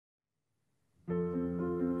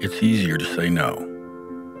It's easier to say no,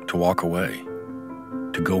 to walk away,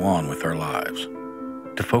 to go on with our lives,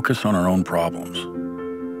 to focus on our own problems.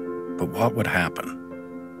 But what would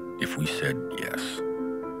happen if we said yes?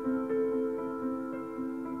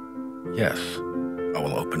 Yes, I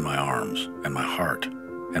will open my arms and my heart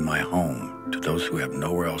and my home to those who have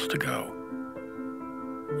nowhere else to go.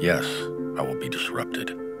 Yes, I will be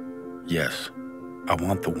disrupted. Yes, I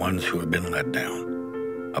want the ones who have been let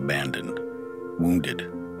down, abandoned,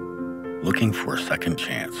 wounded, looking for a second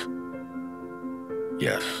chance.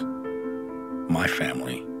 Yes, my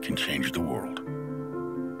family can change the world.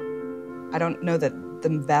 I don't know that the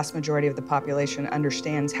vast majority of the population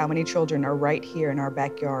understands how many children are right here in our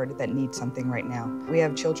backyard that need something right now. We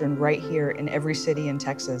have children right here in every city in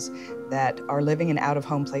Texas that are living in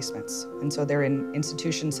out-of-home placements. And so they're in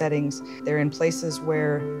institution settings, they're in places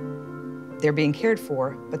where they're being cared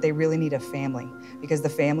for, but they really need a family, because the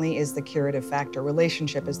family is the curative factor.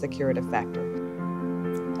 Relationship is the curative factor.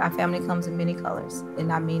 Our family comes in many colors,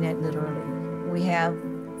 and I mean that literally. We have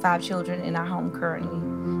 5 children in our home currently.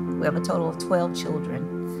 We have a total of 12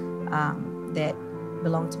 children that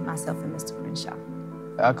belong to myself and Mr. Crenshaw.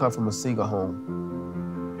 I come from a single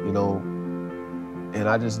home, you know, and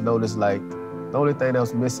I just noticed, like, the only thing that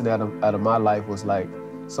was missing out of my life was, like,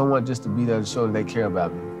 someone just to be there to show that they care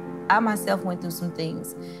about me. I myself went through some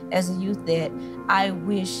things as a youth that I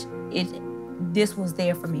wish this was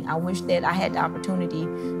there for me. I wish that I had the opportunity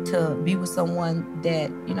to be with someone that,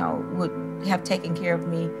 you know, would have taken care of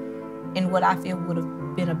me in what I feel would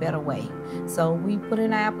have been a better way. So we put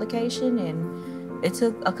in our application, and it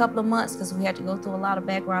took a couple of months because we had to go through a lot of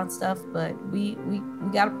background stuff, but we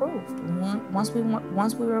got approved. Once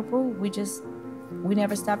we were approved, we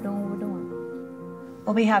never stopped doing what we're doing.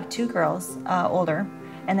 Well, we have 2 girls, older,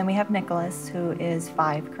 and then we have Nicholas, who is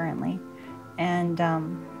 5 currently. And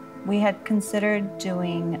we had considered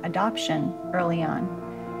doing adoption early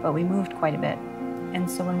on, but we moved quite a bit. And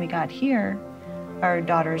so when we got here, our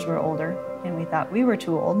daughters were older, and we thought we were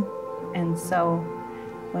too old. And so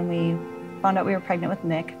when we found out we were pregnant with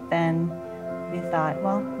Nick, then we thought,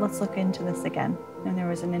 well, let's look into this again. And there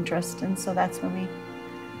was an interest, and so that's when we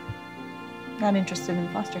got interested in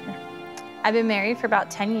foster care. I've been married for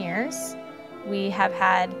about 10 years. We have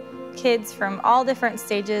had kids from all different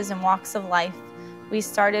stages and walks of life. We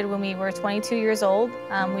started when we were 22 years old.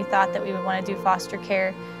 We thought that we would want to do foster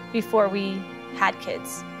care before we had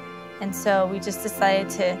kids. And so we just decided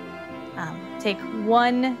to take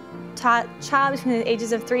one child between the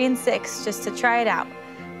ages of 3 and 6 just to try it out.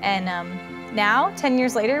 And now, 10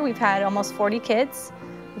 years later, we've had almost 40 kids.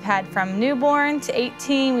 We've had from newborn to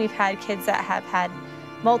 18. We've had kids that have had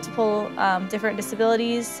multiple different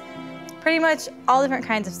disabilities, pretty much all different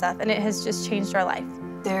kinds of stuff, and it has just changed our life.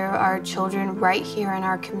 There are children right here in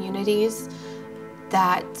our communities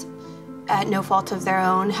that, at no fault of their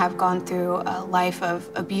own, have gone through a life of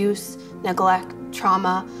abuse, neglect,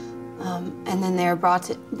 trauma, and then they're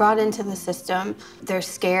brought into the system. They're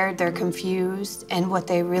scared, they're confused, and what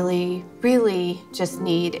they really, really just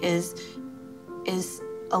need is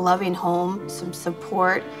a loving home, some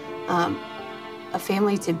support, a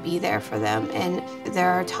family to be there for them. And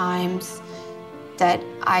there are times that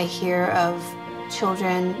I hear of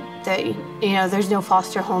children that, you know, there's no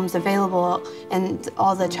foster homes available, and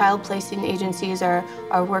all the child placing agencies are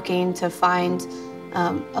working to find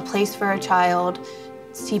a place for a child.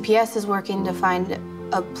 CPS is working to find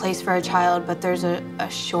a place for a child, but there's a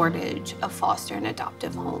shortage of foster and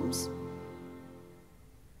adoptive homes.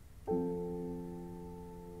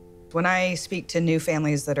 When I speak to new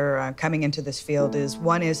families that are coming into this field,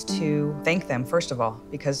 one is to thank them, first of all,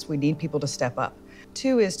 because we need people to step up.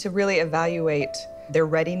 2 is to really evaluate their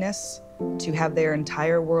readiness to have their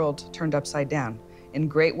entire world turned upside down in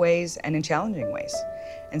great ways and in challenging ways.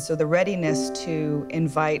 And so the readiness to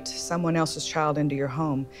invite someone else's child into your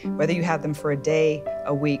home, whether you have them for a day,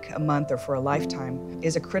 a week, a month, or for a lifetime,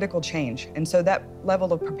 is a critical change. And so that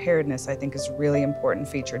level of preparedness, I think, is a really important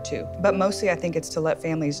feature too. But mostly, I think it's to let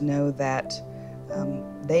families know that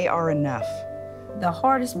they are enough. The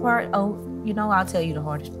hardest part, you know, I'll tell you the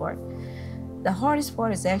hardest part. The hardest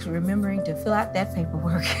part is actually remembering to fill out that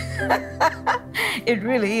paperwork. It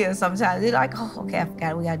really is sometimes. It's like, oh, okay, I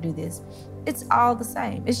forgot, we gotta do this. It's all the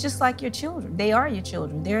same. It's just like your children. They are your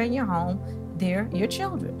children. They're in your home. They're your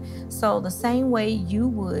children. So the same way you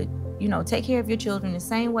would, you know, take care of your children, the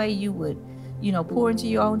same way you would, you know, pour into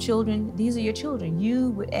your own children, these are your children.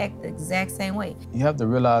 You would act the exact same way. You have to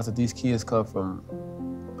realize that these kids come from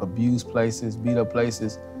abused places, beat up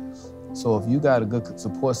places. So if you got a good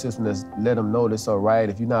support system that's let them know that's all right,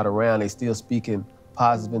 if you're not around, they still speaking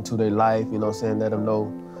positive into their life, you know what I'm saying? Let them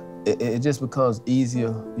know it just becomes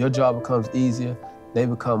easier. Your job becomes easier. They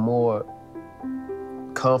become more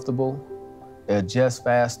comfortable, they adjust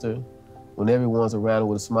faster when everyone's around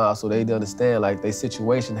with a smile, so they understand like their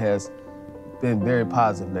situation has been very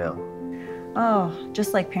positive now. Oh,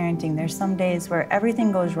 just like parenting, there's some days where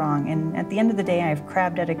everything goes wrong, and at the end of the day, I've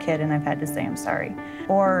crabbed at a kid and I've had to say I'm sorry.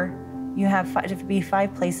 Or you have to be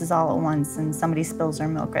 5 places all at once and somebody spills their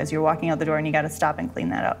milk as you're walking out the door and you got to stop and clean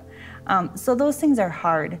that up. So those things are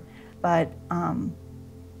hard, but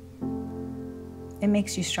it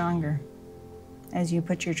makes you stronger as you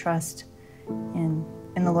put your trust in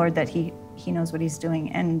the Lord that He knows what He's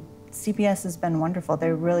doing. And CPS has been wonderful.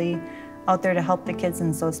 They're really out there to help the kids,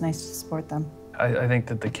 and so it's nice to support them. I think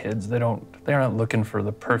that the kids, they're not looking for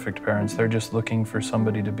the perfect parents. They're just looking for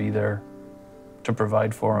somebody to be there to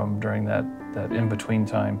provide for them during that in-between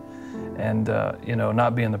time. And, you know,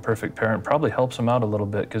 not being the perfect parent probably helps them out a little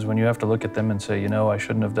bit, because when you have to look at them and say, you know, I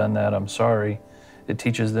shouldn't have done that, I'm sorry, it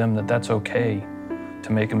teaches them that that's okay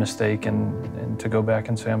to make a mistake and to go back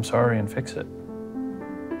and say, I'm sorry, and fix it.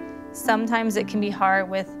 Sometimes it can be hard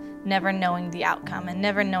with never knowing the outcome and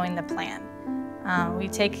never knowing the plan. We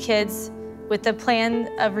take kids with the plan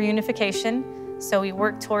of reunification, so we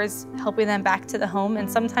work towards helping them back to the home, and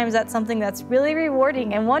sometimes that's something that's really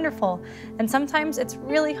rewarding and wonderful, and sometimes it's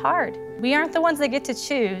really hard. We aren't the ones that get to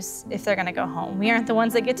choose if they're gonna go home. We aren't the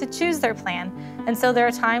ones that get to choose their plan, and so there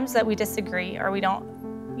are times that we disagree or we don't,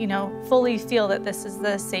 you know, fully feel that this is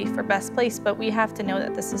the safe or best place, but we have to know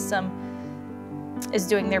that the system is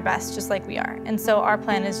doing their best just like we are. And so our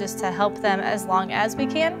plan is just to help them as long as we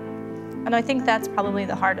can, and I think that's probably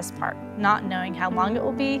the hardest part, not knowing how long it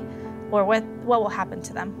will be or what will happen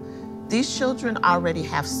to them. These children already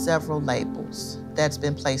have several labels that's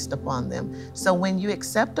been placed upon them. So when you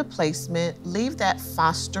accept a placement, leave that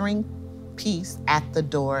fostering piece at the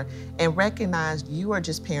door and recognize you are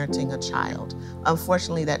just parenting a child.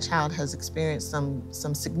 Unfortunately, that child has experienced some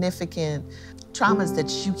significant traumas that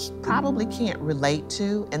you probably can't relate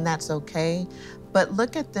to, and that's okay. But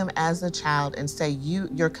look at them as a child and say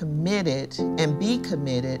you're committed, and be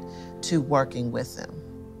committed to working with them.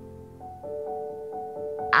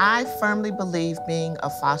 I firmly believe being a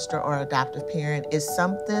foster or adoptive parent is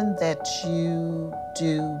something that you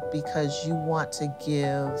do because you want to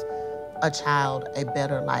give a child a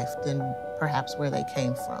better life than perhaps where they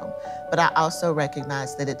came from. But I also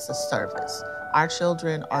recognize that it's a service. Our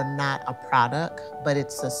children are not a product, but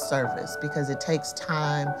it's a service because it takes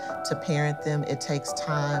time to parent them. It takes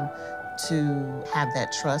time to have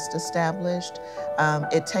that trust established.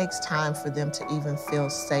 It takes time for them to even feel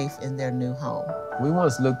safe in their new home. We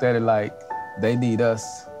once looked at it like they need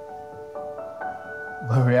us,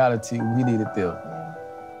 but in reality, we needed them.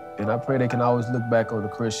 And I pray they can always look back on the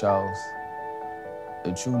Crishaws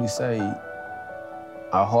and truly say,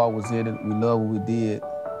 our heart was in it, we love what we did,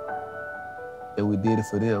 and we did it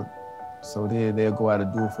for them. So then they'll go out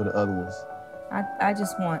and do it for the other ones. I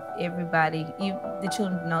just want everybody, the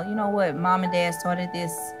children to know, you know what, Mom and Dad started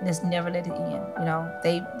this, let's never let it end. You know,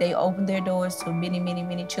 they opened their doors to many, many,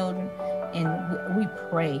 many children, and we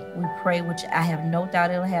pray, which I have no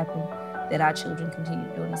doubt it'll happen, that our children continue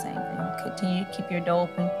doing the same thing. Continue to keep your door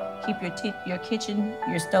open, keep your kitchen,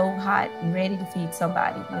 your stove hot and ready to feed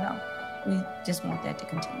somebody, you know. We just want that to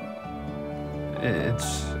continue.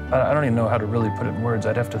 I don't even know how to really put it in words.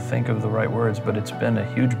 I'd have to think of the right words, but it's been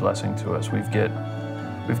a huge blessing to us. We've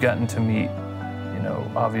gotten to meet, you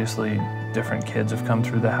know, obviously different kids have come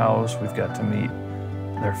through the house. We've got to meet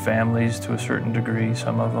their families to a certain degree,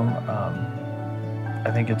 some of them. I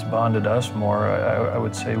think it's bonded us more. I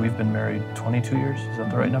would say we've been married 22 years. Is that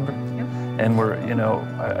the right number? Yep. And we're, you know,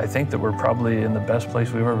 I think that we're probably in the best place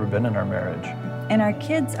we've ever been in our marriage. And our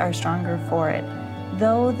kids are stronger for it.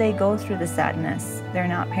 Though they go through the sadness, they're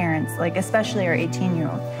not parents, like especially our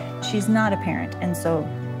 18-year-old. She's not a parent, and so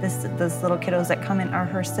this little kiddos that come in are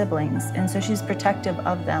her siblings, and so she's protective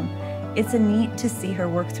of them. It's neat to see her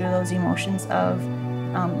work through those emotions of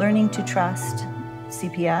learning to trust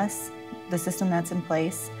CPS, the system that's in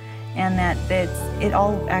place, and that it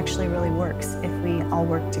all actually really works if we all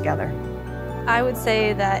work together. I would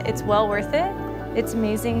say that it's well worth it. It's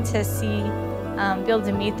amazing to see, be able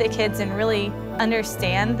to meet the kids and really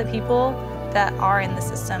understand the people that are in the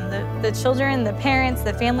system. The children, the parents,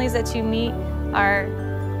 the families that you meet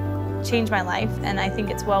change my life, and I think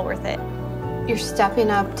it's well worth it. You're stepping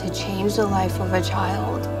up to change the life of a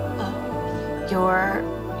child.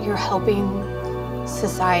 You're helping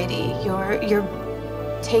society. You're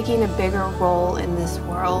taking a bigger role in this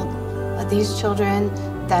world. These children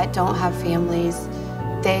that don't have families,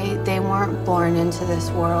 they weren't born into this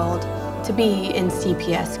world to be in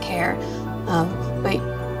CPS care. But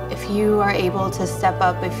if you are able to step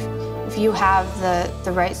up, if you have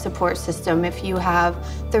the right support system, if you have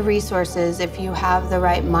the resources, if you have the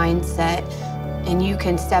right mindset, and you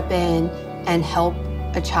can step in and help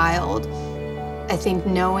a child, I think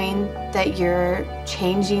knowing that you're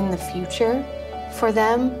changing the future for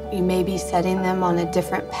them, you may be setting them on a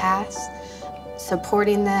different path,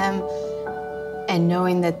 supporting them, and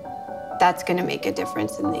knowing that that's going to make a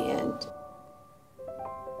difference in the end.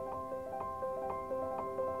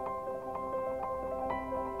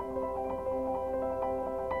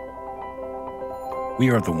 We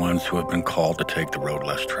are the ones who have been called to take the road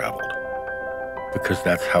less traveled, because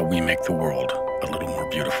that's how we make the world a little more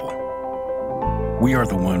beautiful. We are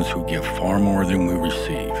the ones who give far more than we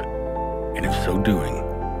receive, and in so doing,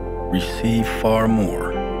 receive far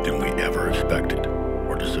more than we ever expected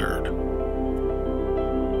or deserved.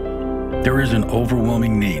 There is an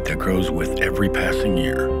overwhelming need that grows with every passing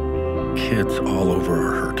year. Kids all over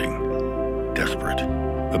are hurting, desperate,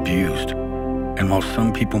 abused, and while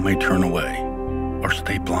some people may turn away or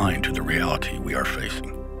stay blind to the reality we are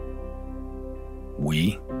facing,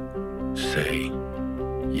 we say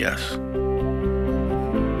yes.